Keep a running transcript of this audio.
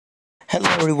Hello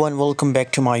everyone, welcome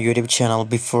back to my YouTube channel.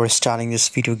 Before starting this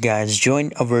video guys,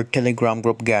 join our Telegram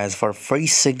group guys for free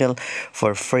signal,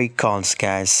 for free calls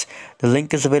guys. The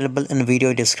link is available in the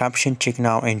video description. Check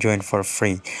now and join for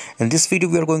free. In this video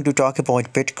we are going to talk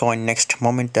about Bitcoin next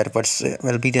moment, that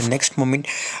will be the next moment.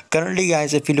 Currently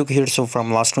guys, if you look here, so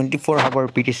from last 24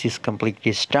 hours BTC is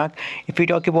completely stuck. If we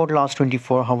talk about last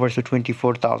 24 hours, so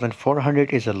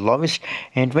 24,400 is the lowest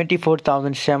and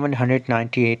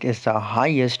 24,798 is the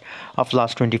highest of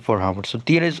last 24 hours. So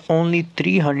there is only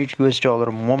 300 US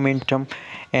dollar momentum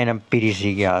and a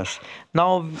BTC gas.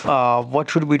 Now what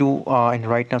should we do in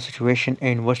right now situation,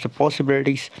 and what's the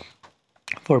possibilities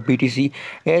for BTC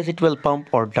as it will pump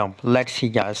or dump? Let's see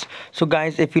guys. So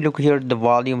guys, if you look here, the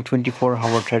volume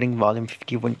 24-hour trading volume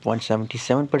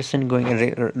 51.77%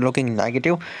 going looking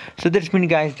negative. So this means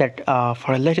guys that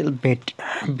for a little bit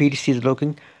BTC is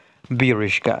looking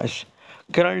bearish guys.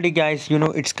 Currently guys,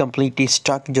 it's completely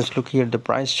stuck. Just look here the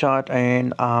price chart,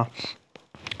 and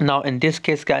now in this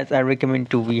case guys, I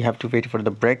recommend we have to wait for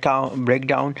the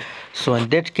breakdown. So in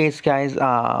that case guys,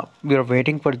 we are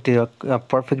waiting for the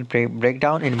perfect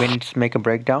breakdown, and when it's make a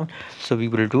breakdown, so we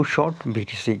will do short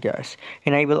BTC guys.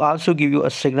 And I will also give you a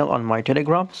signal on my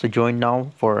Telegram, so join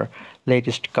now for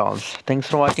latest calls. Thanks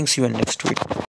for watching, see you in next week.